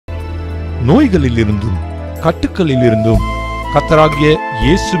நோய்களிலிருந்தும் கட்டுக்களிலிருந்தும் கர்த்தராகிய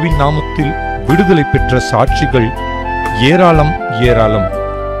இயேசுவின் நாமத்தில் விடுதலை பெற்ற சாட்சிகள் ஏராளம் ஏராளம்.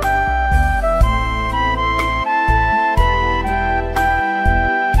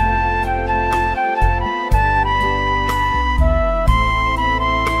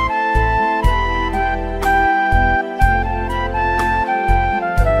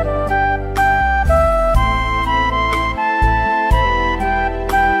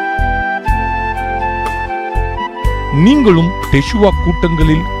 நீங்களும் டெஷுவா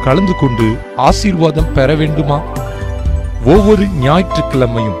கூட்டங்களில் கலந்து கொண்டு ஆசீர்வாதம் பெற வேண்டுமா? ஒவ்வொரு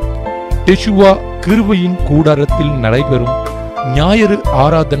ஞாயிற்றுக்கிழமையும் டெஷுவா கிருபையின் கூடாரத்தில் நடைபெறும் ஞாயிறு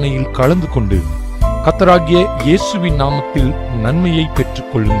ஆராதனையில் கலந்து கொண்டு கர்த்தராகிய இயேசுவின் நாமத்தில் நன்மையை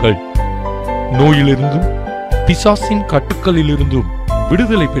பெற்றுக் கொள்ளுங்கள். நோயிலிருந்தும் பிசாசின் கட்டுக்களிலிருந்தும்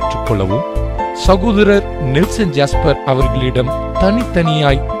விடுதலை பெற்றுக் கொள்ளவும் சகோதரர் நெல்சன் ஜாஸ்பர் அவர்களிடம்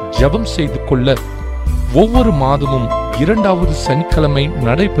தனித்தனியாய் ஜெபம் செய்து கொள்ள ஒவ்வொரு மாதமும் 2வது சனிக்கிழமை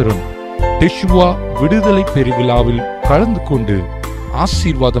நடைபெறும் டெஷுவா விடுதலை பெருவிழாவில் கலந்து கொண்டு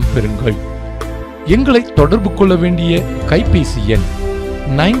ஆசீர்வாதம் பெறுங்கள். எங்களை தொடர்பு கொள்ள வேண்டிய கைபேசி எண்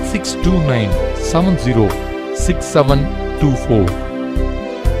 9629706724.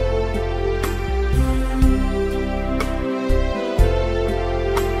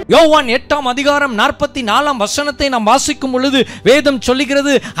 யோவான் 8ஆம் அதிகாரம் 44ஆம் வசனத்தை நாம் வாசிக்கும் பொழுது வேதம்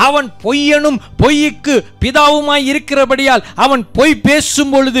சொல்லுகிறது, அவன் பொய்யனும் பொய்யுக்கு பிதாவுமாய் இருக்கிறபடியால் அவன் பொய்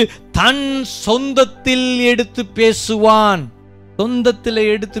பேசும் பொழுது தன் சொந்தத்தில் எடுத்து பேசுவான். சொந்தத்தில்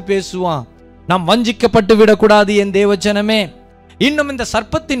எடுத்து பேசுவான். நாம் வஞ்சிக்கப்பட்டு விடக்கூடாது என் தேவஜனமே. இன்னும் இந்த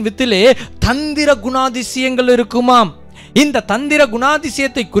சர்ப்பத்தின் வித்திலே தந்திர குணாதிசயங்கள் இருக்குமாம். இந்த தந்திர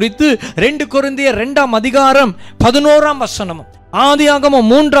குணாதிசயத்தை குறித்து 2 கொரிந்தியர் 2ஆம் அதிகாரம் 11ஆம் வசனமும் ஆதியாகமம்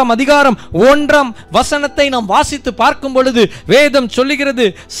 3ஆம் அதிகாரம் 1ஆம் வசனத்தை நாம் வாசித்து பார்க்கும் பொழுது வேதம் சொல்லுகிறது,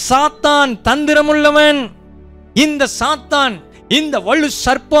 சாத்தான் தந்திரமுள்ளவன். இந்த சாத்தான், இந்த வலு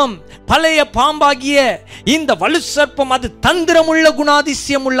சர்ப்பம், பழைய பாம்பாகிய இந்த வலு சர்ப்பம் அது தந்திரமுள்ள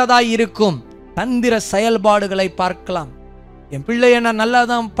குணாதிசயம் உள்ளதாய் இருக்கும். தந்திர செயல்பாடுகளை பார்க்கலாம். என் பிள்ளைய நான் நல்லா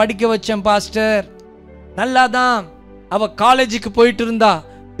தான் படிக்க வச்சேன் பாஸ்டர், நல்லா தான் அவ காலேஜுக்கு போயிட்டு இருந்தா,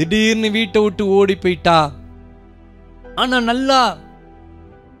 திடீர்னு வீட்டை விட்டு ஓடி போயிட்டா. ஆனா நல்லா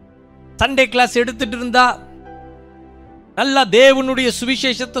சண்டே கிளாஸ் எடுத்துட்டு இருந்தா, நல்லா தேவனுடைய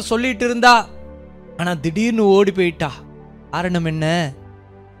சுவிசேஷத்தை சொல்லிட்டு இருந்தா, ஆனா திடீர்னு ஓடி போயிட்டா. காரணம் என்ன?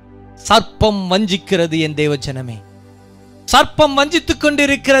 சர்ப்பம் வஞ்சிக்கிறது என் தேவஜனமே. சர்ப்பம் வஞ்சித்துக்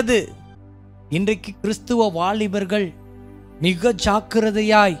கொண்டிருக்கிறது. இன்றைக்கு கிறிஸ்துவ வாலிபர்கள் மிக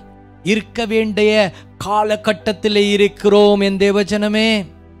ஜாக்கிரதையாய் இருக்க வேண்டிய காலகட்டத்திலே இருக்கிறோம் என் தேவஜனமே.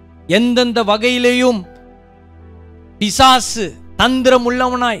 எந்தெந்த வகையிலேயும் பிசாசு தந்திரம்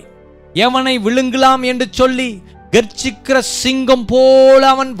உள்ளவனாய் எவனை விழுங்கலாம் என்று சொல்லி கர்ச்சிக்கிற சிங்கம் போல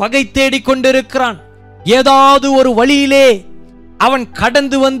அவன் வகை தேடிக் கொண்டிருக்கிறான். ஏதாவது ஒரு வழியிலே அவன்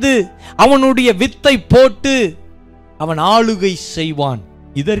கடந்து வந்து அவனுடைய வித்தை போட்டு அவன் ஆளுகை செய்வான்.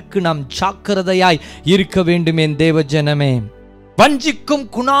 இதற்கு நாம் ஜாக்கிரதையாய் இருக்க வேண்டும் என் தேவஜனமே. வஞ்சிக்கும்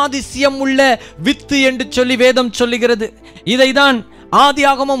குணாதிசயம் உள்ள வித்து என்று சொல்லி வேதம் சொல்லுகிறது. இதைதான்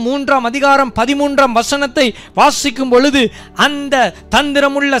ஆதியாகமம் 3ஆம் அதிகாரம் 13ஆம் வசனத்தை வாசிக்கும் பொழுது அந்த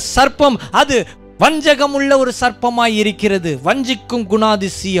தந்திரமுள்ள சர்ப்பம் அது வஞ்சகமுள்ள ஒரு சர்ப்பமாய் இருக்கிறது. வஞ்சிக்கும்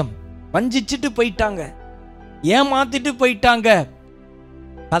குணாதிசயம். வஞ்சிச்சுட்டு போயிட்டாங்க, ஏமாத்திட்டு போயிட்டாங்க.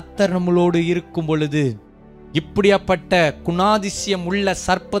 கர்த்தர் நம்மளோடு இருக்கும் பொழுது இப்படியாப்பட்ட குணாதிசயம் உள்ள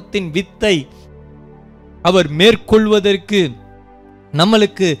சர்ப்பத்தின் வித்தை அவர் மேற்கொள்வதற்கு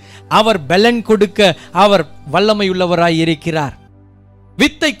நம்மளுக்கு அவர் பலன் கொடுக்க அவர் வல்லமையுள்ளவராய் இருக்கிறார்.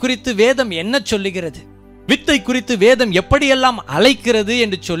 வித்தை குறித்து வேதம் என்ன சொல்லுகிறது, வித்தை குறித்து வேதம் எப்படியெல்லாம் அழைக்கிறது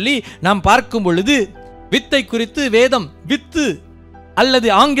என்று சொல்லி நாம் பார்க்கும் பொழுது, வித்தை குறித்து வேதம் வித்து அல்லது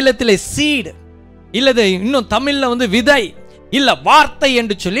ஆங்கிலத்திலே சீட், இல்லது இன்னும் தமிழ்ல விதை இல்ல வார்த்தை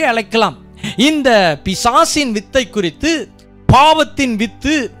என்று சொல்லி அழைக்கலாம். இந்த பிசாசின் வித்தை குறித்து பாவத்தின்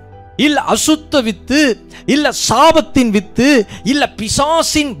வித்து இல்ல அசுத்த வித்து இல்ல சாபத்தின் வித்து இல்ல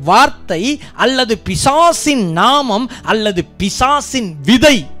பிசாசின் வார்த்தை அல்லது பிசாசின் நாமம் அல்லது பிசாசின்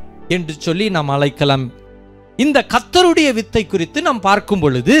விதை என்று சொல்லி நாம் அழைக்கலாம். இந்த கர்த்தருடைய வித்தை குறித்து நாம் பார்க்கும்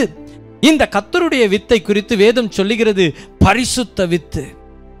பொழுது, இந்த கர்த்தருடைய வித்தை குறித்து வேதம் சொல்லுகிறது பரிசுத்த வித்து,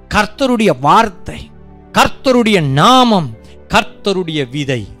 கர்த்தருடைய வார்த்தை, கர்த்தருடைய நாமம், கர்த்தருடைய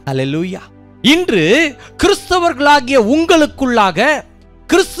விதை. அல்லேலூயா. இன்று கிறிஸ்தவர்களாகிய உங்களுக்குள்ளாக,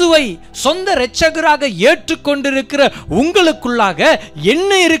 கிறிஸ்துவை சொந்த இரட்சகராக ஏற்றுக்கொண்டிருக்கிற உங்களுக்குள்ளாக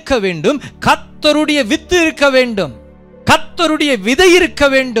என்ன இருக்க வேண்டும்? கர்த்தருடைய வித்து இருக்க வேண்டும், கர்த்தருடைய விதை இருக்க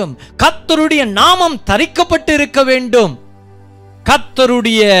வேண்டும், கர்த்தருடைய நாமம் தரிக்கப்பட்டு இருக்க வேண்டும்,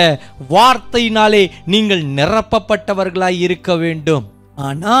 கர்த்தருடைய வார்த்தையினாலே நீங்கள் நிரப்பப்பட்டவர்களாய் இருக்க வேண்டும்.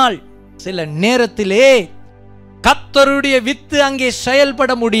 ஆனால் சில நேரத்திலே கர்த்தருடைய வித்து அங்கே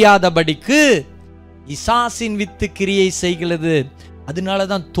செயல்பட முடியாதபடிக்கு பிசாசின் வித்து கிரியை செய்கிறது.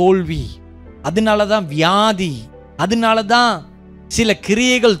 அதனாலதான் தோல்வி, அதனாலதான் வியாதி, அதனாலதான் சில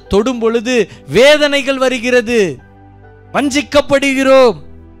கிரியைகள் தொடும் பொழுது வேதனைகள் வருகிறது, வஞ்சிக்கப்படுகிறோம்.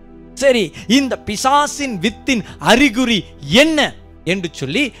 சரி, இந்த பிசாசின் வித்தின் அறிகுறி என்ன என்று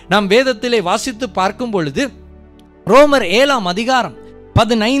சொல்லி நாம் வேதத்திலே வாசித்து பார்க்கும் பொழுது ரோமர் 7ஆம் அதிகாரம்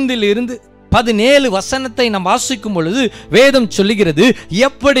 15 17 வசனத்தை நாம் வாசிக்கும் பொழுது வேதம் சொல்லுகிறது,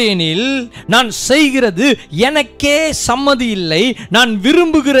 எப்படியெனில் நான் செய்கிறது எனக்கே சம்மதி இல்லை, நான்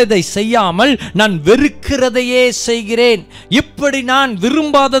விரும்புகிறதை செய்யாமல் நான் வெறுக்கிறதையே செய்கிறேன். இப்படி நான்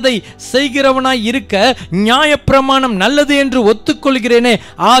விரும்பாததை செய்கிறவனாய் இருக்க நியாயப்பிரமாணம் நல்லது என்று ஒத்துக்கொள்கிறேனே,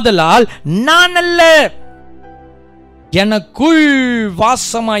 ஆதலால் நான் அல்ல, எனக்குள்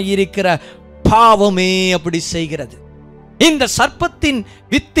வாசமாய் இருக்கிற பாவமே அப்படி செய்கிறது. இந்த சர்ப்பத்தின்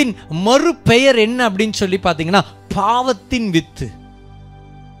வித்தின் மறுபெயர் என்ன அப்படின்னு சொல்லி பார்த்தீங்கன்னா பாவத்தின் வித்து.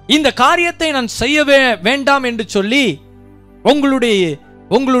 இந்த காரியத்தை நான் செய்ய வேண்டாம் என்று சொல்லி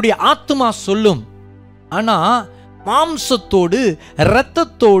உங்களுடைய ஆத்துமா சொல்லும். ஆனா மாம்சத்தோடு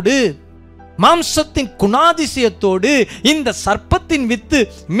இரத்தத்தோடு மாம்சத்தின் குணாதிசயத்தோடு இந்த சர்ப்பத்தின் வித்து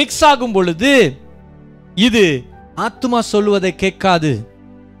மிக்ஸ் ஆகும் பொழுது இது ஆத்துமா சொல்வதை கேட்காது,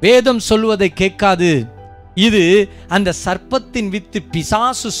 வேதம் சொல்வதை கேட்காது. இது அந்த சர்ப்பத்தின் வித்து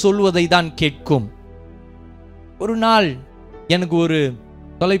பிசாசு சொல்வதை தான் கேட்கும். ஒரு நாள் எனக்கு ஒரு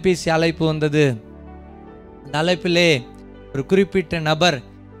தொலைபேசி அழைப்பு வந்தது. அந்த அழைப்பிலே ஒரு குறிப்பிட்ட நபர்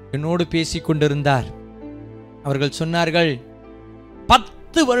என்னோடு பேசிக் கொண்டிருந்தார். அவர்கள் சொன்னார்கள்,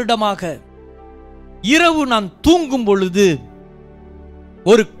 10 வருடமாக இரவு நான் தூங்கும் பொழுது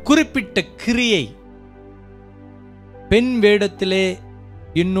ஒரு குறிப்பிட்ட கிரியை பெண் வேடத்திலே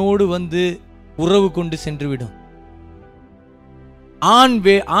என்னோடு வந்து உறவு கொண்டு சென்றுவிடும்.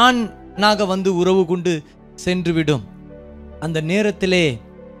 ஆணாக வந்து உறவு கொண்டு சென்றுவிடும். அந்த நேரத்திலே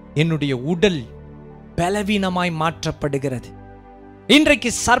என்னுடைய உடல் பலவீனமாய் மாற்றப்படுகிறது.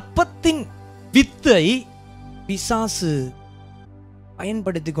 இன்றைக்கு சர்ப்பத்தின் வித்தை பிசாசு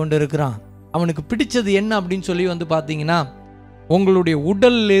பயன்படுத்தி கொண்டிருக்கிறான். அவனுக்கு பிடிச்சது என்ன அப்படின்னு சொல்லி வந்து பார்த்தீங்கன்னா, உங்களுடைய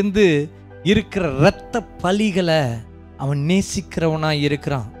உடல்ல இருந்து இருக்கிற இரத்த பலிகளை அவன் நேசிக்கிறவனாய்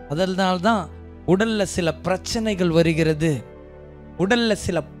இருக்கிறான். அதனால்தான் உடல்ல சில பிரச்சனைகள் வருகிறது, உடல்ல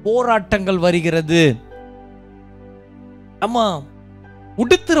சில போராட்டங்கள் வருகிறது. நம்ம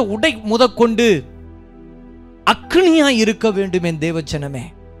உடுத்துற உடை முதற்கொண்டு அக்னியா இருக்க வேண்டும் என் தேவச்சனமே.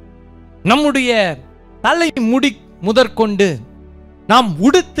 நம்முடைய தலை முடி முதற்கொண்டு நாம்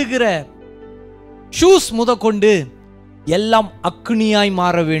உடுத்துகிற ஷூஸ் முதற்கொண்டு எல்லாம் அக்னியாய்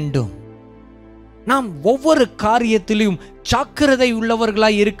மாற வேண்டும். நாம் ஒவ்வொரு காரியத்திலும் ஜாக்கிரதை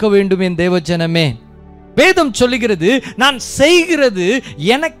உள்ளவர்களாய் இருக்க வேண்டும் என் தேவஜனமே. வேதம் சொல்லுகிறது, நான் செய்கிறது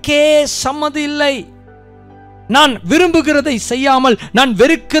எனக்கே சம்மதி இல்லை, நான் விரும்புகிறதை செய்யாமல் நான்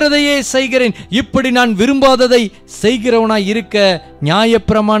வெறுக்கிறதையே செய்கிறேன். இப்படி நான் விரும்பாததை செய்கிறவனாய் இருக்க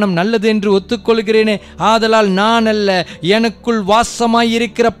நியாயப்பிரமாணம் நல்லது என்று ஒத்துக்கொள்கிறேனே, ஆதலால் நான் அல்ல, எனக்குள் வாசமாய்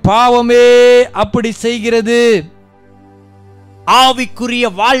இருக்கிற பாவமே அப்படி செய்கிறது. ஆவிக்குரிய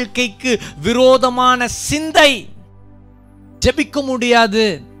வாழ்க்கைக்கு விரோதமான சிந்தை. ஜெபிக்க முடியாது,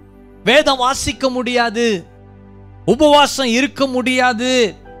 வேதம் வாசிக்க முடியாது, உபவாசம் இருக்க முடியாது,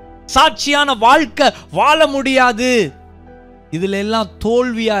 சாட்சியான வாழ்க்கை வாழ முடியாது. இதுல எல்லாம்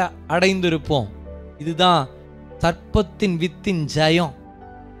தோல்வியா அடைந்திருப்போம். இதுதான் சர்ப்பத்தின் வித்தின் ஜெயம்.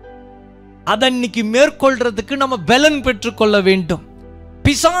 அதன்னைக்கு மேற்கொள்றதுக்கு நம்ம பலன் பெற்றுக்கொள்ள வேண்டும்.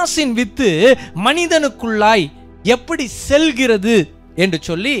 பிசாசின் வித்து மனிதனுக்குள்ளாய் எப்படி செல்கிறது என்று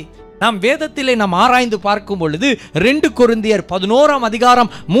சொல்லி நாம் வேதத்திலே நாம் ஆராய்ந்து பார்க்கும் பொழுது 2 கொரிந்தியர் 11ஆம் அதிகாரம்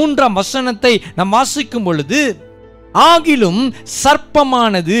 3ஆம் வசனத்தை நாம் வாசிக்கும் பொழுது, ஆகிலும்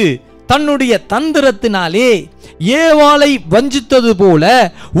சர்ப்பமானது தன்னுடைய தந்திரத்தினாலே ஏவாளை வஞ்சித்தது போல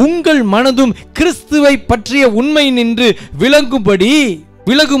உங்கள் மனதும் கிறிஸ்துவை பற்றிய உண்மை நின்று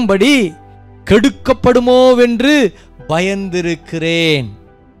விலகும்படி கெடுக்கப்படுமோவென்று பயந்திருக்கிறேன்.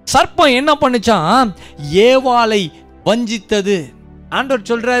 சர்ப்பம் என்ன பண்ணுச்சான்? ஏவாளை வஞ்சித்தது. ஆண்டவர்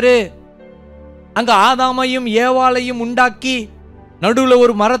சொல்றாரு, அங்க ஆதாமையும் ஏவாளையும் உண்டாக்கி நடுவுல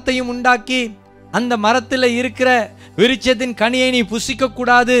ஒரு மரத்தையும் உண்டாக்கி, அந்த மரத்தில் இருக்கிற விருட்சத்தின் கனியை நீ புசிக்க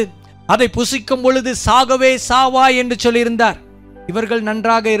கூடாது, அதை புசிக்கும் பொழுது சாகவே சாவா என்று சொல்லியிருந்தார். இவர்கள்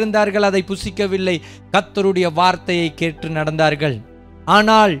நன்றாக இருந்தார்கள், அதை புசிக்கவில்லை, கர்த்தருடைய வார்த்தையை கேட்டு நடந்தார்கள்.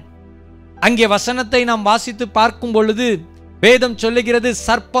 ஆனால் அங்கே வசனத்தை நாம் வாசித்து பார்க்கும் பொழுது வேதம் சொல்லுகிறது,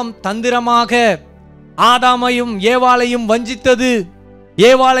 சர்ப்பம் தந்திரமாக ஆதாமையும் ஏவாளையும் வஞ்சித்தது,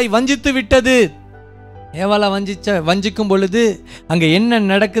 ஏவாளை வஞ்சித்து விட்டது. ஏவாளை வஞ்சிக்கும் பொழுது அங்க என்ன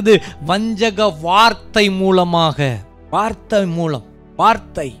நடக்குது? வஞ்சக வார்த்தை மூலமாக,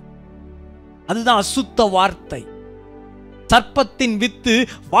 வார்த்தை அதுதான் அசுத்த வார்த்தை. சர்ப்பத்தின் வித்து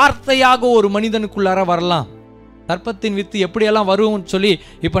வார்த்தையாக ஒரு மனிதனுக்குள்ளார வரலாம். சர்ப்பத்தின் வித்து எப்படியெல்லாம் வரும் சொல்லி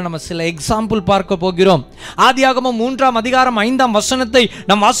இப்ப நம்ம சில எக்ஸாம்பிள் பார்க்க போகிறோம். ஆதியாகமம் 3ஆம் அதிகாரம் 5ஆம் வசனத்தை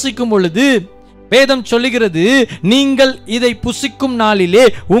நாம் வாசிக்கும் பொழுது வேதம் சொல்லுகிறது, நீங்கள் இதை புசிக்கும் நாளிலே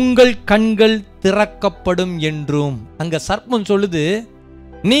உங்கள் கண்கள் திறக்கப்படும் என்றும். அங்க சர்ப்பம் சொல்லுது,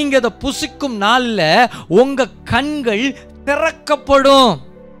 நீங்க இதை புசிக்கும் நாள்ல உங்க கண்கள் திறக்கப்படும்.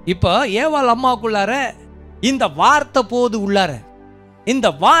 இப்ப ஏவாள் அம்மாவுக்குள்ளார இந்த வார்த்தை போது உள்ளார, இந்த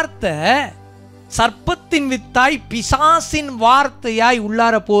வார்த்தை சர்ப்பத்தின் வித்தாய் பிசாசின் வார்த்தையாய்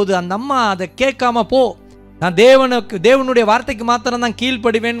உள்ளார போது. அந்த அம்மா அதை கேட்காம, போ, நான் தேவனுடைய வார்த்தைக்கு மாத்திரம் தான்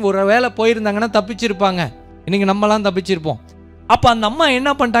கீழ்ப்படிவேன் ஒரு வேளை போயிருந்தாங்கன்னா தப்பிச்சிருப்பாங்க. இன்னைக்கு நம்மலாம் தப்பிச்சிருப்போம். அப்ப அந்த அம்மா என்ன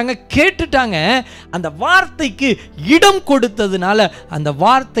பண்ணிட்டாங்க, கேட்டுட்டாங்க. அந்த வார்த்தைக்கு இடம் கொடுத்ததுனால அந்த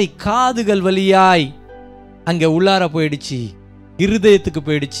வார்த்தை காதுகள் வழியாய் அங்க உள்ளார போயிடுச்சு, இருதயத்துக்கு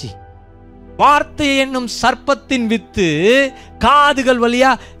போயிடுச்சு. வார்த்தை என்னும் சர்ப்பத்தின் வித்து காதுகள்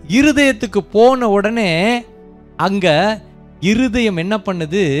வழியா இருதயத்துக்கு போன உடனே அங்க இருதயம் என்ன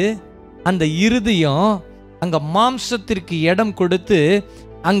பண்ணுது, அந்த இருதயம் அங்க மாம்சத்திற்கு இடம் கொடுத்து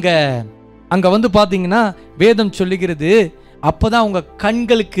அங்க வந்து பாத்தீங்கன்னா வேதம் சொல்லுகிறது, அப்பதான் உங்க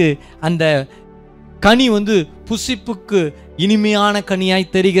கண்களுக்கு அந்த கனி வந்து புசிப்புக்கு இனிமையான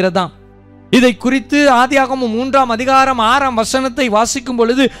கனியாய் தெரிகிறதாம். இதை குறித்து ஆதியாகமம் 3ஆம் அதிகாரம் 6ஆம் வசனத்தை வாசிக்கும்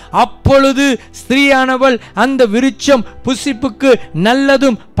பொழுது, அப்பொழுது ஸ்திரீயானவள் அந்த விருட்சம் புசிப்புக்கு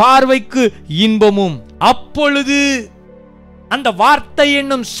நல்லதும் பார்வைக்கு இன்பமும். அப்பொழுது அந்த வார்த்தை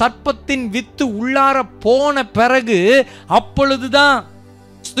என்னும் சர்ப்பத்தின் வித்து உள்ளார போன பிறகு அப்பொழுதுதான்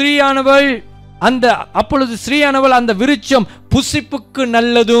ஸ்திரீயானவள் அந்த விருட்சம் புசிப்புக்கு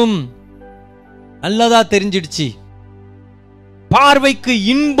நல்லதா தெரிஞ்சிடுச்சு, பார்வைக்கு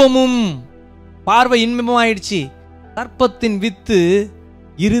இன்பமும், பார்வை இன்பமும் ஆயிடுச்சு. சர்ப்பத்தின் வித்து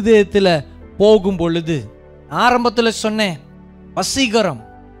இருதயத்துல போகும் பொழுது, ஆரம்பத்துல சொன்னேன் வசீகரம்,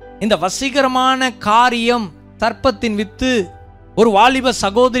 இந்த வசீகரமான காரியம் சர்ப்பத்தின் வித்து ஒரு வாலிப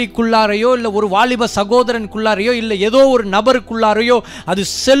சகோதரிக்குள்ளாரையோ இல்ல ஒரு வாலிப சகோதரனுக்குள்ளாரையோ இல்ல ஏதோ ஒரு நபருக்குள்ளாரையோ அது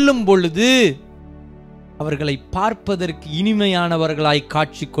செல்லும் பொழுது அவர்களை பார்ப்பதற்கு இனிமையானவர்களாய்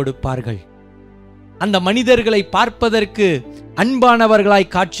காட்சி கொடுப்பார்கள். அந்த மனிதர்களை பார்ப்பதற்கு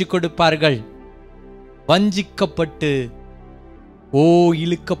அன்பானவர்களாய் காட்சி கொடுப்பார்கள். வஞ்சிக்கப்பட்டு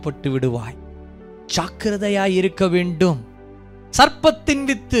இழுக்கப்பட்டு விடுவாய், ஜாக்கிரதையாய் இருக்க வேண்டும். சர்ப்பத்தின்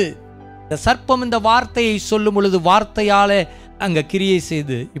வித்து, இந்த சர்ப்பம் இந்த வார்த்தையை சொல்லும் பொழுது வார்த்தையால அங்க கிரியை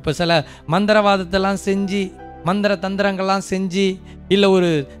செய்து, இப்ப சில மந்திரவாதத்தெல்லாம் செஞ்சு மந்திர தந்திரங்கள்லாம் செஞ்சு இல்ல ஒரு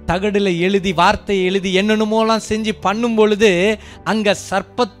தகடுல எழுதி வார்த்தையை எழுதி என்னென்னமோலாம் செஞ்சு பண்ணும் பொழுது அங்க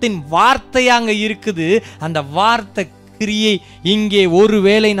சர்ப்பத்தின் வார்த்தையா அங்க இருக்குது. அந்த வார்த்தை கிரியை இங்கே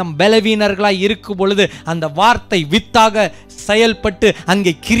ஒருவேளை நம் பலவீனர்களாய் இருக்கும் பொழுது அந்த வார்த்தை வித்தாக செயல்பட்டு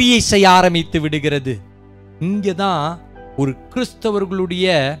அங்கே கிரியை செய்ய ஆரம்பித்து விடுகிறது. இங்கதான் ஒரு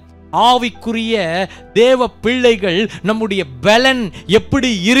கிறிஸ்தவர்களுடைய ஆவிக்குரிய தேவ பிள்ளைகள் நம்முடைய பலன் எப்படி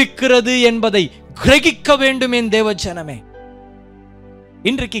இருக்கிறது என்பதை கிரகிக்க வேண்டும். என் தேவ ஜனமே,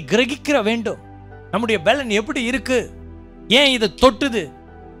 இன்றைக்கு கிரகிக்கிற வேண்டும். நம்முடைய பலன் எப்படி இருக்கு, ஏன் இதை தொட்டுது.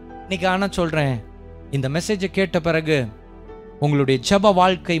 இன்னைக்கு ஆனா சொல்றேன், இந்த மெசேஜை கேட்ட பிறகு உங்களுடைய ஜெப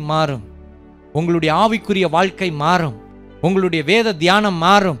வாழ்க்கை மாறும், உங்களுடைய ஆவிக்குரிய வாழ்க்கை மாறும், உங்களுடைய வேத தியானம்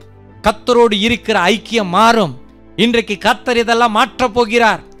மாறும், கர்த்தரோடு இருக்கிற ஐக்கியம் மாறும். இன்றைக்கு கர்த்தர் இதெல்லாம் மாற்றப்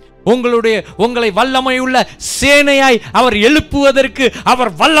போகிறார். உங்களை வல்லமையுள்ள சேனையாய் அவர் எழுப்புவதற்கு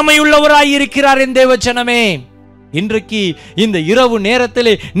அவர் வல்லமையுள்ளவராய் இருக்கிறார். என் தேவ ஜனமே, இன்றைக்கு இந்த இரவு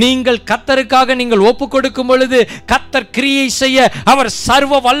நேரத்திலே நீங்கள் கர்த்தருக்காக நீங்கள் ஒப்பு கொடுக்கும் பொழுது கர்த்தர் கிரியை செய்ய அவர்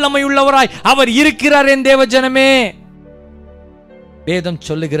சர்வ வல்லமையுள்ளவராய் அவர் இருக்கிறார். என் தேவ ஜனமே, வேதம்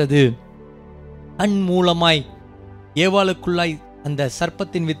சொல்லுகிறது, கண் மூலமாய் ஏவாளுக்குள்ளாய் அந்த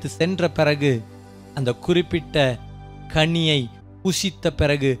சர்ப்பத்தின் வித்து சென்ற பிறகு அந்த குறிப்பிட்ட கனியை புசித்த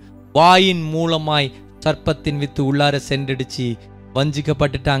பிறகு வாயின் மூலமாய் சர்ப்பத்தின் வித்து உள்ளார சென்றுடுச்சு,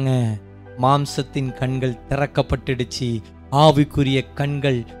 வஞ்சிக்கப்பட்டுட்டாங்க. மாம்சத்தின் கண்கள் திறக்கப்பட்டுடுச்சு, ஆவிக்குரிய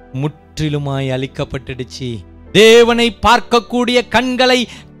கண்கள் முற்றிலுமாய் அழிக்கப்பட்டுடுச்சு. தேவனை பார்க்கக்கூடிய கண்களை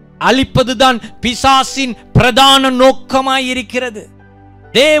அழிப்பதுதான் பிசாசின் பிரதான நோக்கமாய் இருக்கிறது.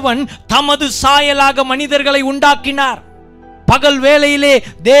 தேவன் தமது சாயலாக மனிதர்களை உண்டாக்கினார். பகல் வேளையிலே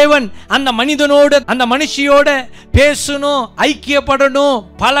தேவன் அந்த மனிதனோடு அந்த மனுஷியோட பேசணும், ஐக்கியப்படணும்,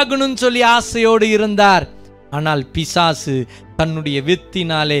 பழகணும் சொல்லி ஆசையோடு இருந்தார். ஆனால் பிசாசு தன்னுடைய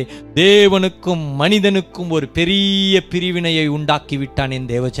வித்தினாலே தேவனுக்கும் மனிதனுக்கும் ஒரு பெரிய பிரிவினையை உண்டாக்கி விட்டான்.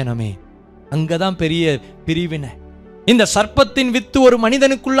 என் தேவஜனமே, அங்கதான் பெரிய பிரிவினை. இந்த சர்ப்பத்தின் வித்து ஒரு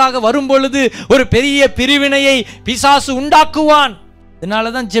மனிதனுக்குள்ளாக வரும் பொழுது ஒரு பெரிய பிரிவினையை பிசாசு உண்டாக்குவான்.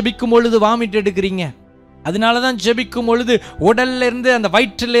 இதனாலதான் ஜெபிக்கும் பொழுது வாமிட் எடுக்கிறீங்க, அதனாலதான் ஜெபிக்கும் பொழுது உடல்ல இருந்து, அந்த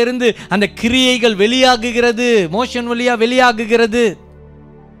வயிற்றில இருந்து அந்த கிரியைகள் வெளியாகுகிறது, மோஷன் வழியா வெளியாகுகிறது.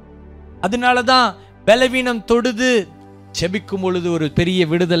 அதனாலதான் பலவீனம் தொடுது. ஜெபிக்கும் பொழுது ஒரு பெரிய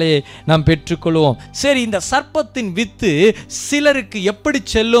விடுதலையை நாம் பெற்றுக்கொள்வோம். சரி, இந்த சர்ப்பத்தின் வித்து சிலருக்கு எப்படி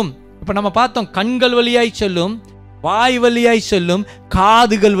செல்லும்? இப்ப நம்ம பார்த்தோம், கண்கள் வழியாய் செல்லும், வாய் வழியாய் செல்லும்,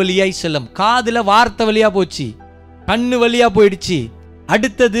 காதுகள் வழியாய் செல்லும். காதுல வார்த்தை வழியா போச்சு, கண்ணு வழியா போயிடுச்சு,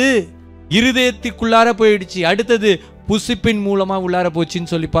 அடுத்தது இருதயத்துக்குள்ளார போயிடுச்சு, அடுத்தது புசிப்பின் மூலமா உள்ளார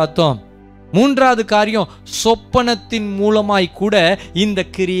போச்சுன்னு சொல்லி பார்த்தோம். மூன்றாவது காரியம், சொப்பனத்தின் மூலமாய் கூட இந்த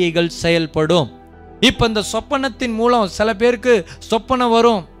கிரியைகள் செயல்படும். இப்ப இந்த சொப்பனத்தின் மூலம் சில பேருக்கு சொப்பனம்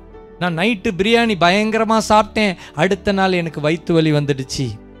வரும், நான் நைட்டு பிரியாணி பயங்கரமா சாப்பிட்டேன், அடுத்த நாள் எனக்கு வயிற்று வலி வந்துடுச்சு.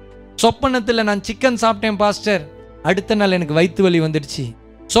 சொப்பனத்தில் நான் சிக்கன் சாப்பிட்டேன் பாஸ்டர், அடுத்த நாள் எனக்கு வயிற்று வலி வந்துடுச்சு.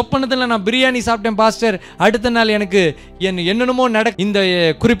 சொப்பனத்தில் நான் பிரியாணி சாப்பிட்டேன் பாஸ்டர், அடுத்த நாள் எனக்கு என்னென்னமோ இந்த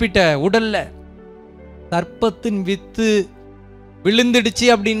குறிப்பிட்ட உடல்ல சர்ப்பத்தின் வித்து விழுந்துடுச்சு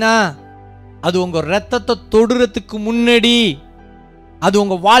அப்படின்னா அது உங்க ரத்தத்தை தொடுறதுக்கு முன்னாடி, அது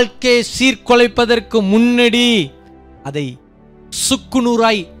உங்க வாழ்க்கையை சீர்குலைப்பதற்கு முன்னாடி அதை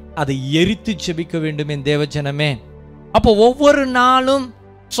சுக்குநூறாய் அதை எரித்து ஜெபிக்க வேண்டும் என் தேவஜனமே. அப்போ ஒவ்வொரு நாளும்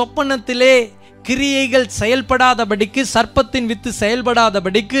சொப்பனத்திலே கிரியைகள் செயல்படாதபடிக்கு, சர்ப்பத்தின் வித்து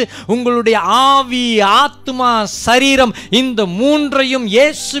செயல்படாதபடிக்கு உங்களுடைய ஆவி, ஆத்மா, சரீரம் இந்த மூன்றையும்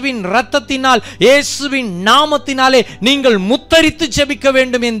இயேசுவின் இரத்தத்தினால், இயேசுவின் நாமத்தினாலே நீங்கள் முத்தரித்து ஜெபிக்க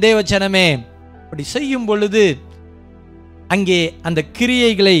வேண்டும் என் தேவஜனமே. அப்படி செய்யும் பொழுது அங்கே அந்த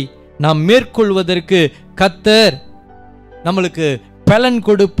கிரியைகளை நாம் மேற்கொள்வதற்கு கர்த்தர் நம்மளுக்கு பலன்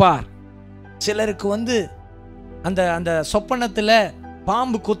கொடுப்பார். சிலருக்கு அந்த அந்த சொப்பனத்துல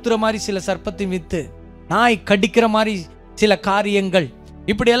பாம்பு கொத்துற மாதிரி சில சர்ப்பத்தின் வித்து, நாய் கடிக்கிற மாதிரி சில காரியங்கள்,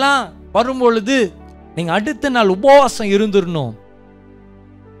 இப்படியெல்லாம் வரும்பொழுது நீங்க அடுத்த நாள் உபவாசம் இருந்துடணும்.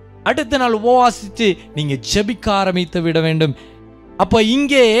 அடுத்த நாள் உபவாசித்து நீங்க ஜெபிக்க ஆரம்பித்து விட வேண்டும். அப்ப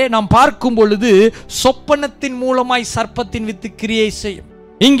இங்கே நாம் பார்க்கும் பொழுது சொப்பனத்தின் மூலமாய் சர்ப்பத்தின் வித்து கிரியை செய்யும்.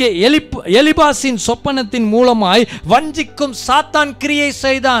 இங்கே எலிபாசின் சொப்பனத்தின் மூலமாய் வஞ்சிக்கும் சாத்தான் கிரியை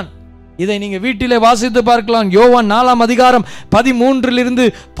செய்தான். இதை நீங்க வீட்டிலே வாசித்து பார்க்கலாம். யோவான் 4ஆம் அதிகாரம் 13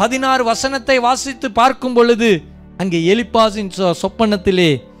 16 வசனத்தை வாசித்து பார்க்கும் பொழுது அங்கே எலிபாசின் சொப்பனத்திலே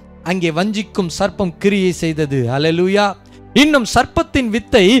அங்கே வஞ்சிக்கும் சர்ப்பம் கிரியை செய்தது. அல்லேலூயா. இன்னும் சர்ப்பத்தின்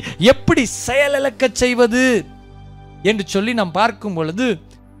வித்தை எப்படி செயலிழக்க செய்வது என்று சொல்லி நாம் பார்க்கும் பொழுது,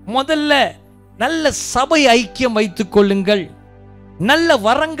 முதல்ல நல்ல சபை ஐக்கியம் வைத்துக் கொள்ளுங்கள். நல்ல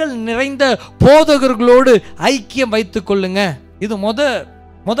வரங்கள் நிறைந்த போதகர்களோடு ஐக்கியம் வைத்துக் கொள்ளுங்க. இது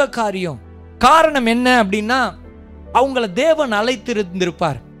முத காரியம். காரணம் என்ன அப்படின்னா, அவங்கள தேவன்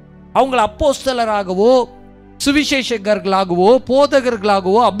அழைத்திருந்திருப்பார். அவங்கள அப்போஸ்தலராகவோ சுவிசேஷகர்களாகவோ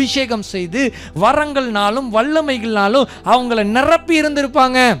போதகர்களாகவோ அபிஷேகம் செய்து வரங்கள்னாலும் வல்லமைகள்னாலும் அவங்கள நிரப்பி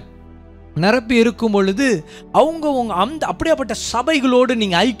இருந்திருப்பாங்க. நிரப்பி இருக்கும் பொழுது அவங்க அந்த அப்படியாப்பட்ட சபைகளோடு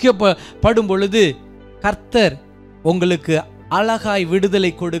நீங்க ஐக்கியப்படும் பொழுது கர்த்தர் உங்களுக்கு அழகாய்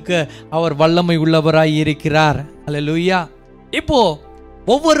விடுதலை கொடுக்க அவர் வல்லமை உள்ளவராய் இருக்கிறார். அல்லேலூயா. இப்போ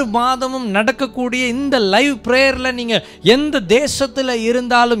ஒவ்வொரு மாதமும் நடக்கக்கூடிய இந்த லைவ் பிரேயர்ல நீங்க எந்த தேசத்துல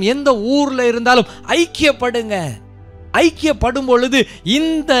இருந்தாலும் எந்த ஊர்ல இருந்தாலும் ஐக்கியப்படுங்க. ஐக்கியப்படும் பொழுது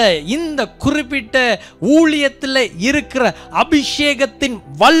இந்த குறிப்பிட்ட ஊழியத்தில் இருக்கிற அபிஷேகத்தின்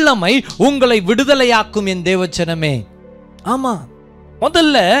வல்லமை உங்களை விடுதலையாக்கும் என் தேவச்சனமே. ஆமா,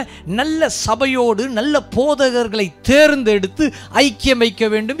 முதல்ல நல்ல சபையோடு நல்ல போதகர்களை தேர்ந்தெடுத்து ஐக்கியம் வைக்க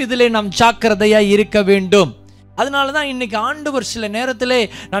வேண்டும். இதிலே நாம் ஜாக்கிரதையா இருக்க வேண்டும். அதனாலதான் இன்னைக்கு ஆண்டவர் சில நேரத்திலே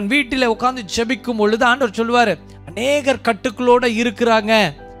நான் வீட்டில் உட்கார்ந்து ஜெபிக்கும் பொழுது ஆண்டவர் சொல்லுவாரு, அநேகர் கட்டுக்களோட இருக்கிறாங்க.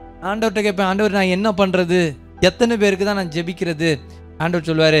 ஆண்டவர்கிட்ட கேட்பேன், ஆண்டவர் நான் என்ன பண்றது, எத்தனை பேருக்கு தான் நான் ஜெபிக்கிறது? ஆண்டவர்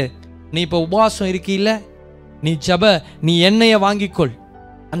சொல்லுவாரு, நீ இப்போ உபவாசம் இருக்கீல்ல, நீ எண்ணெயை வாங்கிக்கொள்.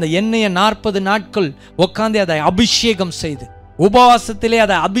 அந்த எண்ணெயை 40 நாட்கள் உட்காந்து அதை அபிஷேகம் செய்து, உபவாசத்திலே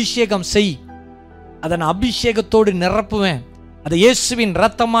அதை அபிஷேகம் செய். அதை நான் அபிஷேகத்தோடு நிரப்புவேன், அதை இயேசுவின்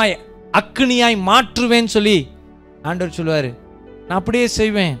ரத்தமாய் அக்னியாய் மாற்றுவேன்னு சொல்லி ஆண்டவர் சொல்லுவாரு. நான் அப்படியே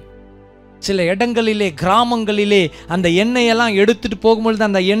செய்வேன். சில இடங்களிலே கிராமங்களிலே அந்த எண்ணெயெல்லாம் எடுத்துட்டு போகும்பொழுது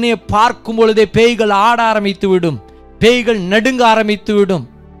அந்த எண்ணெயை பார்க்கும் பொழுதே பேய்கள் ஆட ஆரம்பித்து விடும், பேய்கள் நடுங்க ஆரம்பித்து விடும்.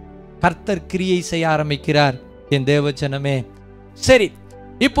 கர்த்தர் கிரியை செய்ய ஆரம்பிக்கிறார் என் தேவச்சனமே. சரி,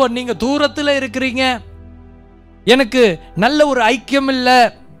 இப்போ நீங்க தூரத்தில் இருக்கிறீங்க, எனக்கு நல்ல ஒரு ஐக்கியம் இல்லை,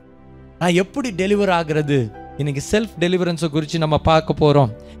 நான் எப்படி டெலிவர் ஆகிறது? இன்னைக்கு செல்ஃப் டெலிவரன்ஸை குறித்து நம்ம பார்க்க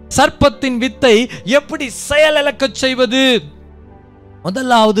போறோம். சர்ப்பத்தின் வித்தை எப்படி செயலிழக்க செய்வது?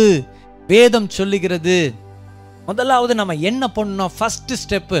 முதலாவது வேதம் சொல்லுகிறது, முதலாவது நம்ம என்ன பண்ணணும்? ஃபர்ஸ்ட்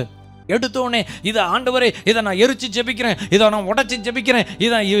ஸ்டெப் எடுத்தோடனே இதை ஆண்டவரே இதை நான் எரிச்சு ஜெபிக்கிறேன், இதை நான் உடைச்சு ஜெபிக்கிறேன்,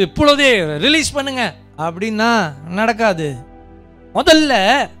 இதை இப்பொழுதே ரிலீஸ் பண்ணுங்க அப்படின்னா நடக்காது. முதல்ல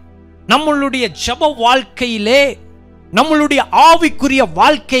நம்மளுடைய ஜெப வாழ்க்கையிலே, நம்மளுடைய ஆவிக்குரிய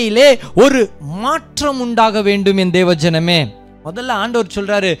வாழ்க்கையிலே ஒரு மாற்றம் உண்டாக வேண்டும் என் தேவஜனமே. முதல்ல ஆண்டவர்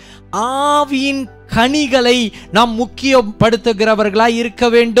சொல்றாரு, ஆவியின் கனிகளை நாம் முக்கியப்படுத்துகிறவர்களாய் இருக்க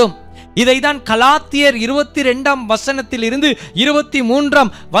வேண்டும். இதைதான் கலாத்தியர் 22ஆம் வசனத்தில் இருந்து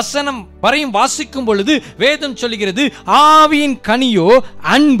 23ஆம் வசனம் வரையும் வாசிக்கும் பொழுது வேதம் சொல்கிறது, ஆவியின் கனியோ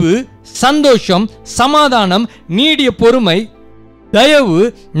அன்பு, சந்தோஷம், சமாதானம், நீடிய பொறுமை, தயவு,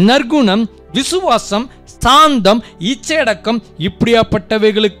 நற்குணம், விசுவாசம், சாந்தம், இச்சையடக்கம்,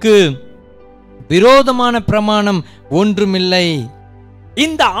 இப்படியாப்பட்டவைகளுக்கு விரோதமான பிரமாணம் ஒன்றுமில்லை.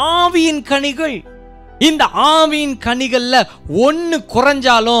 இந்த ஆவியின் கனிகள், இந்த ஆவியின் கனிகள்ல ஒன்னு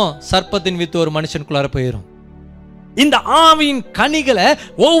குறைஞ்சாலும் சர்ப்பத்தின் வித்து ஒரு மனுஷனுக்குள்ளார போயிடும். இந்த ஆவியின் கனிகளை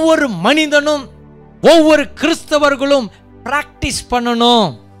ஒவ்வொரு மனிதனும், ஒவ்வொரு கிறிஸ்தவர்களும் பிராக்டிஸ் பண்ணணும்.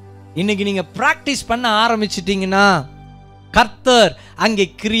 இன்னைக்கு நீங்க பிராக்டிஸ் பண்ண ஆரம்பிச்சிட்டீங்கன்னா கர்த்தர் அங்கே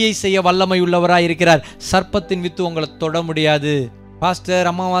கிரியை செய்ய வல்லமை உள்ளவராய் இருக்கிறார். சர்ப்பத்தின் வித்து உங்களை தொட முடியாது. பாஸ்டர்,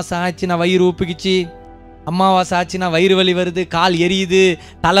 அமாவாசை ஆச்சுன்னா வயிறு உப்புக்கிச்சு, அமாவாசை ஆச்சுன்னா வயிறு வலி வருது, கால் எரியுது,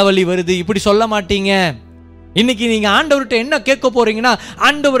 தலைவலி வருது, இப்படி சொல்ல மாட்டீங்க. இன்னைக்கு நீங்க ஆண்டவர்கிட்ட என்ன கேட்க போறீங்கன்னா,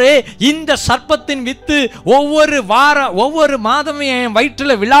 ஆண்டவரே இந்த சர்ப்பத்தின் வித்து ஒவ்வொரு மாதமும் என்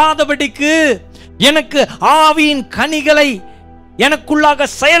வயிற்றுல விழாதபடிக்கு எனக்கு ஆவியின் கனிகளை எனக்குள்ளாக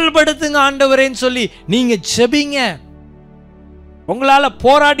செயல்படுத்துங்க ஆண்டவரேன்னு சொல்லி நீங்க ஜெபிங்க. உங்களால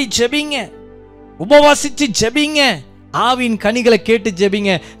போராடி ஜெபிங்க, உபவாசிச்சு ஜெபிங்க, ஆவியின் கனிகளை கேட்டு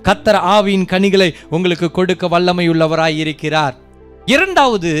ஜெபிங்க. கர்த்தர் ஆவியின் கனிகளை உங்களுக்கு கொடுக்க வல்லமை உள்ளவராய் இருக்கிறார்.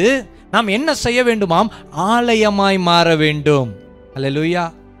 இரண்டாவது, நாம் என்ன செய்ய வேண்டுமாம்? ஆலயமாய் மாற வேண்டும். அல்லேலூயா.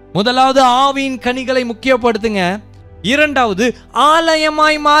 முதலாவது ஆவியின் கனிகளை முக்கியப்படுத்துங்க. இரண்டாவது,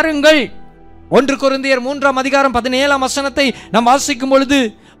 ஆலயமாய் மாறுங்கள். 1 கொரிந்தியர் 3ஆம் அதிகாரம் 17ஆம் வசனத்தை நாம் வாசிக்கும் பொழுது,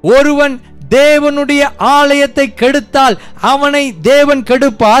 ஒருவன் தேவனுடைய ஆலயத்தை கெடுத்தால் அவனை தேவன்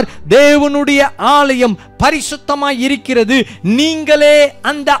கெடுப்பார். தேவனுடைய ஆலயம் பரிசுத்தமாய் இருக்கிறது, நீங்களே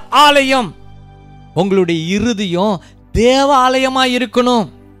அந்த ஆலயம். உங்களுடைய இருதயம் தேவாலயமாய் இருக்கணும்.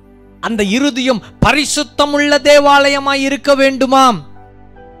 அந்த இருதயம் பரிசுத்தமுள்ள தேவாலயமாய் இருக்க வேண்டுமாம்.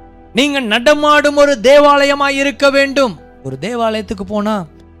 நீங்க நடமாடும் ஒரு தேவாலயமாய் இருக்க வேண்டும். ஒரு தேவாலயத்துக்கு போனா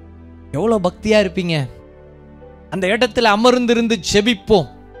எவ்வளவு பக்தியா இருப்பீங்க. அந்த இடத்துல அமர்ந்திருந்து ஜெபிப்போம்,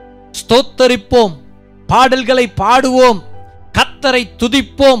 ஸ்தோத்தரிப்போம், பாடல்களை பாடுவோம், கர்த்தரை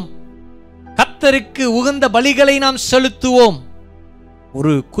துதிப்போம், கர்த்தருக்கு உகந்த பலிகளை நாம் செலுத்துவோம்.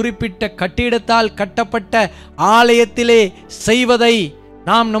 ஒரு குறிப்பிட்ட கட்டிடத்தால் கட்டப்பட்ட ஆலயத்திலே செய்வதை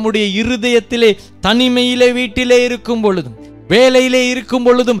நாம் நம்முடைய இருதயத்திலே, தனிமையிலே, வீட்டிலே இருக்கும் பொழுதும், வேலையிலே இருக்கும்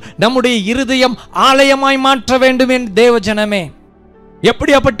பொழுதும் நம்முடைய இருதயம் ஆலயமாய் மாற்ற வேண்டும் என் தேவஜனமே.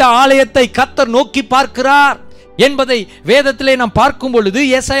 எப்படியாப்பட்ட ஆலயத்தை கர்த்தர் நோக்கி பார்க்கிறார் என்பதை வேதத்திலே நாம் பார்க்கும் பொழுது,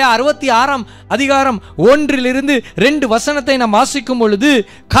 ஏசாயா 66ஆம் அதிகாரம் 1 2 வசனத்தை நாம் வாசிக்கும் பொழுது,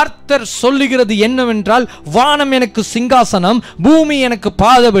 கர்த்தர் சொல்லுகிறது என்னவென்றால், வானம் எனக்கு சிங்காசனம், பூமி எனக்கு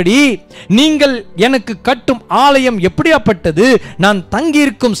பாதபடி, நீங்கள் எனக்கு கட்டும் ஆலயம் எப்படியாப்பட்டது, நான்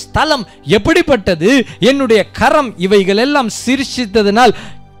தங்கியிருக்கும் ஸ்தலம் எப்படிப்பட்டது, என்னுடைய கரம் இவைகள் எல்லாம் சிருஷ்டித்ததனால்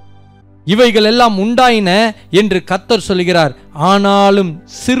இவைகள் எல்லாம் உண்டாயின என்று கர்த்தர் சொல்லுகிறார். ஆனாலும்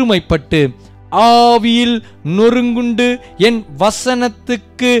சிறுமைப்பட்டு ஆவியில் நொறுங்குண்டு என்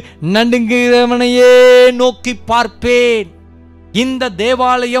வசனத்துக்கு நடுங்குகிறவனையே நோக்கி பார்ப்பேன். இந்த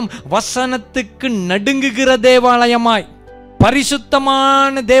தேவாலயம் வசனத்துக்கு நடுங்குகிற தேவாலயமாய்,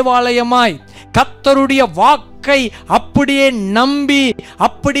 பரிசுத்தமான தேவாலயமாய், கர்த்தருடைய வாக்கை அப்படியே நம்பி,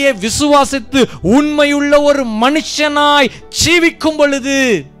 அப்படியே விசுவாசித்து உண்மையுள்ள ஒரு மனுஷனாய் ஜீவிக்கும் பொழுது,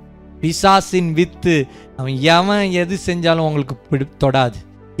 பிசாசின் வித்து அவன் எவன் எது செஞ்சாலும் உங்களுக்கு தொடாது.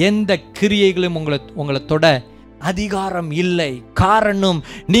 எந்த கிரியைகளும் உங்களை தொட அதிகாரம் இல்லை. காரணம்,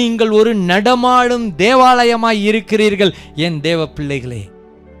 நீங்கள் ஒரு நடமாடும் தேவாலயமாய் இருக்கிறீர்கள் என் தேவ பிள்ளைகளே.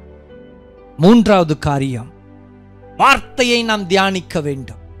 மூன்றாவது காரியம், வார்த்தையை நாம் தியானிக்க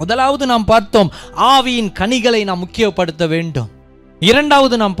வேண்டும். முதலாவது நாம் பார்த்தோம், ஆவியின் கனிகளை நாம் முக்கியப்படுத்த வேண்டும்.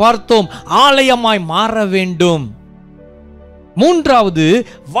 இரண்டாவது நாம் பார்த்தோம், ஆலயமாய் மாற வேண்டும். மூன்றாவது,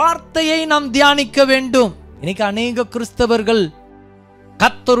 வார்த்தையை நாம் தியானிக்க வேண்டும். இன்னைக்கு அநேக கிறிஸ்தவர்கள்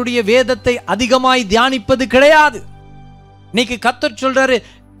கர்த்தருடைய வேதத்தை அதிகமாய் தியானிப்பது கிடையாது. இன்னைக்கு கர்த்தர் சொல்றாரு,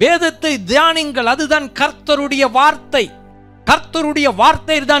 வேதத்தை தியானிங்கள், அதுதான் கர்த்தருடைய வார்த்தை. கர்த்தருடைய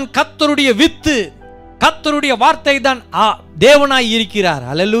வார்த்தை தான் கர்த்தருடைய வித்து. கர்த்தருடைய வார்த்தை தான் தேவனாய் இருக்கிறார்.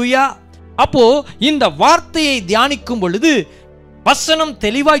 அல்லேலூயா. அப்போ இந்த வார்த்தையை தியானிக்கும் பொழுது வசனம்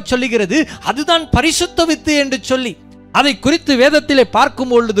தெளிவாய் சொல்லுகிறது, அதுதான் பரிசுத்த வித்து என்று சொல்லி. அதை குறித்து வேதத்திலே பார்க்கும்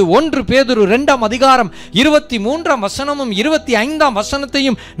பொழுது 1 பேதுரு 2ஆம் அதிகாரம் 23ஆம் வசனமும் 25ஆம்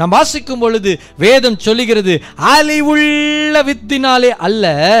வசனத்தையும் நாம் வாசிக்கும் பொழுது வேதம் சொல்லுகிறது, அழிவுள்ள வித்தினாலே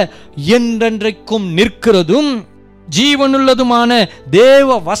அல்ல, என்றென்றைக்கும் நிற்கிறதும் ஜீவனுள்ளதுமான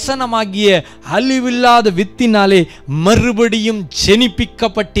தேவ வசனமாகிய அழிவில்லாத வித்தினாலே மறுபடியும்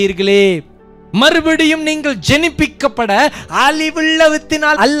ஜெனிப்பிக்கப்பட்டீர்களே. மறுபடியும் நீங்கள் ஜெனிப்பிக்கப்பட அழிவுள்ள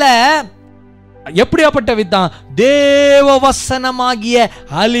வித்தினால் அல்ல. எப்படியாப்பட்ட வித்தான்? தேவ வசனமாகிய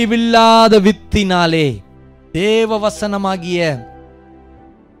அழிவில்லாத வித்தினாலே. தேவ வசனமாகிய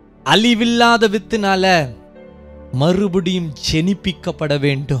அழிவில்லாத வித்தினால மறுபடியும் ஜெனிப்பிக்கப்பட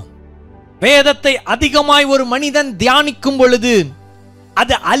வேண்டும். வேதத்தை அதிகமாய் ஒரு மனிதன் தியானிக்கும் பொழுது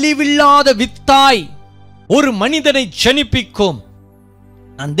அது அழிவில்லாத வித்தாய் ஒரு மனிதனை ஜெனிப்பிக்கும்.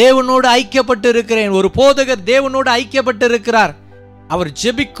 நான் தேவனோடு ஐக்கியப்பட்டு இருக்கிறேன். ஒரு போதகர் தேவனோடு ஐக்கியப்பட்டு இருக்கிறார். அவர்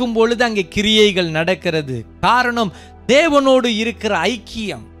ஜெபிக்கும் பொழுது அங்கே கிரியைகள் நடக்கிறது. காரணம், தேவனோடு இருக்கிற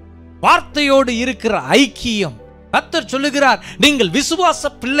ஐக்கியம், வார்த்தையோடு இருக்கிற ஐக்கியம். கர்த்தர் சொல்லுகிறார், நீங்கள்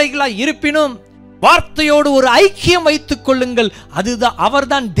விசுவாச பிள்ளைகளாய் இருப்பினும் வார்த்தையோடு ஒரு ஐக்கியம் வைத்துக் கொள்ளுங்கள். அதுதான்,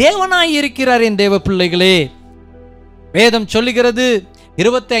 அவர்தான் தேவனாய் இருக்கிறார். என் தேவ பிள்ளைகளே, வேதம் சொல்லுகிறது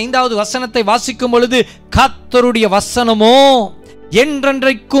 25வது வசனத்தை வாசிக்கும் பொழுது, கர்த்தருடைய வசனமோ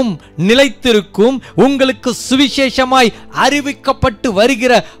என்றென்றைக்கும் நிலைத்திருக்கும், உங்களுக்கு சுவிசேஷமாய் அறிவிக்கப்பட்டு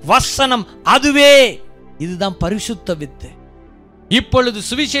வருகிற வசனம் அதுவே. இதுதான் பரிசுத்த வித்து. இப்பொழுது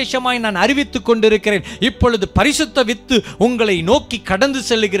சுவிசேஷமாய் நான் அறிவித்துக் கொண்டிருக்கிறேன். இப்பொழுது பரிசுத்த வித்து உங்களை நோக்கி கடந்து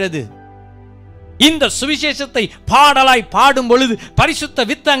செல்லுகிறது. இந்த சுவிசேஷத்தை பாடலாய் பாடும் பொழுது பரிசுத்த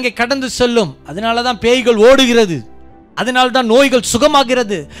வித்து அங்கே கடந்து செல்லும். அதனாலதான் பேய்கள் ஓடுகிறது, அதனால்தான் நோய்கள்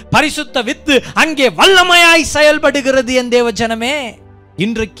சுகமாகிறது. பரிசுத்த வித்து அங்கே வல்லமையாய் செயல்படுகிறது. என் தேவ ஜனமே,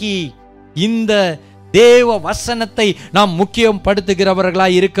 இன்றைக்கு இந்த தேவ வசனத்தை நாம் முக்கியம்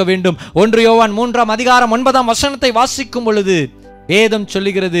படுத்துகிறவர்களாய் இருக்க வேண்டும். 1 யோவான் 3ஆம் அதிகாரம் 9ஆம் வசனத்தை வாசிக்கும் பொழுது வேதம்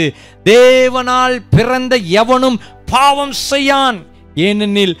சொல்லுகிறது, தேவனால் பிறந்த எவனும் பாவம் செய்யான்,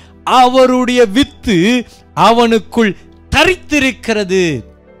 ஏனெனில் அவருடைய வித்து அவனுக்குள் தரித்திருக்கிறது.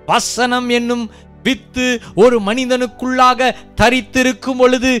 வசனம் என்னும் வித்து ஒரு மனிதனுக்குள்ளாக தரித்திருக்கும்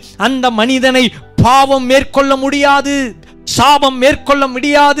பொழுது அந்த மனிதனை பாவம் மேற்கொள்ள முடியாது, சாபம் மேற்கொள்ள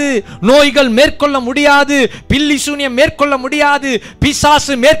முடியாது, நோய்கள் மேற்கொள்ள முடியாது, பில்லி சூனியம் மேற்கொள்ள முடியாது,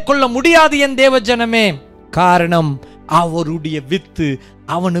 பிசாசு மேற்கொள்ள முடியாது. என் தேவ ஜனமே, காரணம் அவருடைய வித்து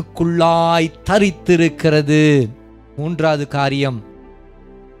அவனுக்குள்ளாய் தரித்திருக்கிறது. 3வது காரியம்,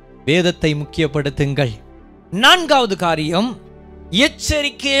 வேதத்தை முக்கியப்படுத்துங்கள். 4வது காரியம்,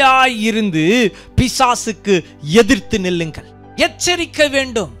 எச்சரிக்கையாய் இருந்து பிசாசுக்கு எதிர்த்து நில்லுங்கள். எச்சரிக்கை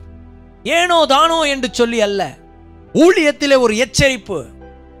வேண்டும். ஏனோ தானோ என்று சொல்லி அல்ல. ஊழியத்திலே ஒரு எச்சரிப்பு,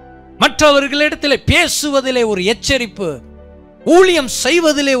 மற்றவர்களிடத்திலே பேசுவதிலே ஒரு எச்சரிப்பு, ஊழியம்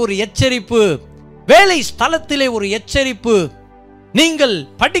செய்வதிலே ஒரு எச்சரிப்பு, வேலை ஸ்தலத்திலே ஒரு எச்சரிப்பு, நீங்கள்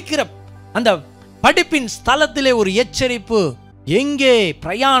படிக்கிற அந்த படிப்பின் ஸ்தலத்திலே ஒரு எச்சரிப்பு, எங்கே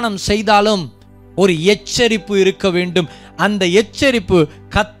பிரயாணம் செய்தாலும் ஒரு எச்சரிப்பு இருக்க வேண்டும். அந்த எச்சரிப்பு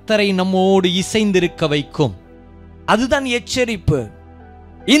கர்த்தரை நம்மோடு இசைந்திருக்க வைக்கும். அதுதான் எச்சரிப்பு.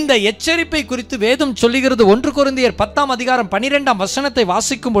 இந்த எச்சரிப்பை குறித்து வேதம் சொல்லுகிறது. 1 கொரிந்தியர் 10ஆம் அதிகாரம் 12ஆம் வசனத்தை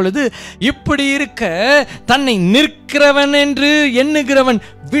வாசிக்கும் பொழுது, இப்படி இருக்க தன்னை நிற்கிறவன் என்று எண்ணுகிறவன்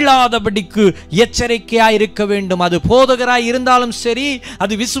விழாதபடிக்கு எச்சரிக்கையாய் இருக்க வேண்டும். அது போதகராய் இருந்தாலும் சரி,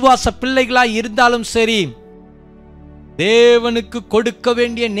 அது விசுவாச பிள்ளைகளாய் இருந்தாலும் சரி, தேவனுக்கு கொடுக்க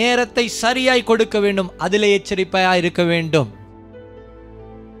வேண்டிய நேரத்தை சரியாய் கொடுக்க வேண்டும். அதிலே எச்சரிக்கையாய் இருக்க வேண்டும்.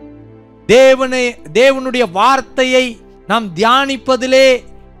 தேவனுடைய வார்த்தையை நாம் தியானிப்பதிலே,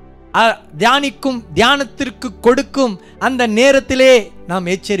 தியானத்திற்கு கொடுக்கும் அந்த நேரத்திலே நாம்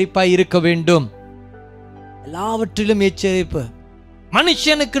எச்சரிப்பாய் இருக்க வேண்டும். எல்லாவற்றிலும் எச்சரிப்பு.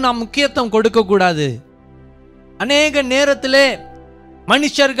 மனுஷனுக்கு நாம் முக்கியத்துவம் கொடுக்க கூடாது. அநேக நேரத்திலே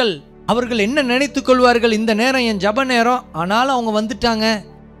மனுஷர்கள் அவர்கள் என்ன நினைத்துக் கொள்வார்கள், இந்த நேரம் என் ஜப நேரம், ஆனாலும் அவங்க வந்துட்டாங்க,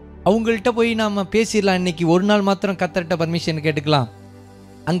 அவங்கள்ட்ட போய் நாம பேசிடலாம், இன்னைக்கு ஒரு நாள் மாத்திரம் கர்த்தர்ட்ட பர்மிஷன் கேட்டுக்கலாம்.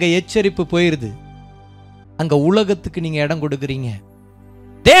 அங்க எச்சரிப்பு போயிருது. அங்க உலகத்துக்கு நீங்க இடம் கொடுக்குறீங்க.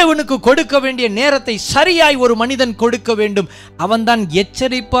 தேவனுக்கு கொடுக்க வேண்டிய நேரத்தை சரியாய் ஒரு மனிதன் கொடுக்க வேண்டும். அவன்தான்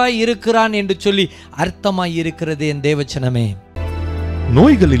எச்சரிப்பாய் இருக்கிறான் என்று சொல்லி அர்த்தமாய் இருக்கிறது. என் தேவச்சனமே,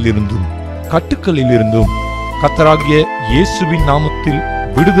 நோய்களில் இருந்தும் கட்டுக்களில் இருந்தும் கர்த்தராகிய இயேசுவின் நாமத்தில்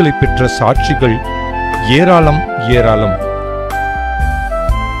விடுதலை பெற்ற சாட்சிகள் ஏராளம் ஏராளம்.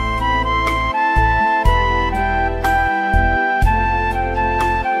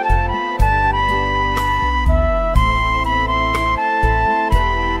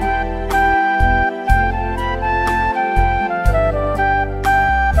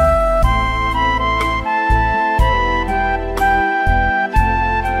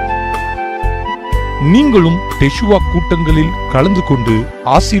 நீங்களும் டெஷுவா கூட்டங்களில் கலந்து கொண்டு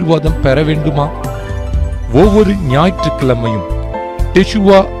ஆசீர்வாதம் பெற வேண்டுமா? ஒவ்வொரு ஞாயிற்றுக்கிழமையும்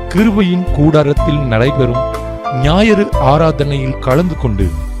டெஷுவா கிருபையின் கூடாரத்தில் நடைபெறும் ஞாயிறு ஆராதனையில் கலந்து கொண்டு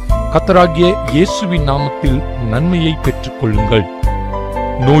கர்த்தராகிய இயேசுவின் நாமத்தில் நன்மையை பெற்றுக் கொள்ளுங்கள்.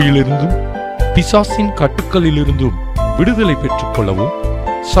 நோயிலிருந்தும் பிசாசின் கட்டுக்களிலிருந்தும் விடுதலை பெற்றுக் கொள்ளவும்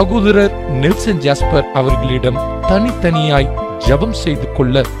சகோதரர் நெல்சன் ஜாஸ்பர் அவர்களிடம் தனித்தனியாய் ஜெபம் செய்து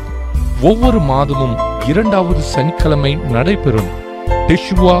கொள்ள ஒவ்வொரு மாதமும் 2வது சனிக்கிழமை நடைபெறும்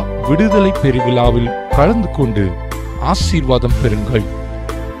டெஷுவா விடுதலை பெருவிழாவில் கலந்து கொண்டு ஆசீர்வாதம் பெறுங்கள்.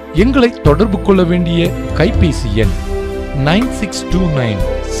 எங்களை தொடர்பு கொள்ள வேண்டிய கைபேசி எண்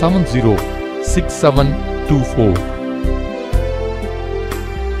 9629706724.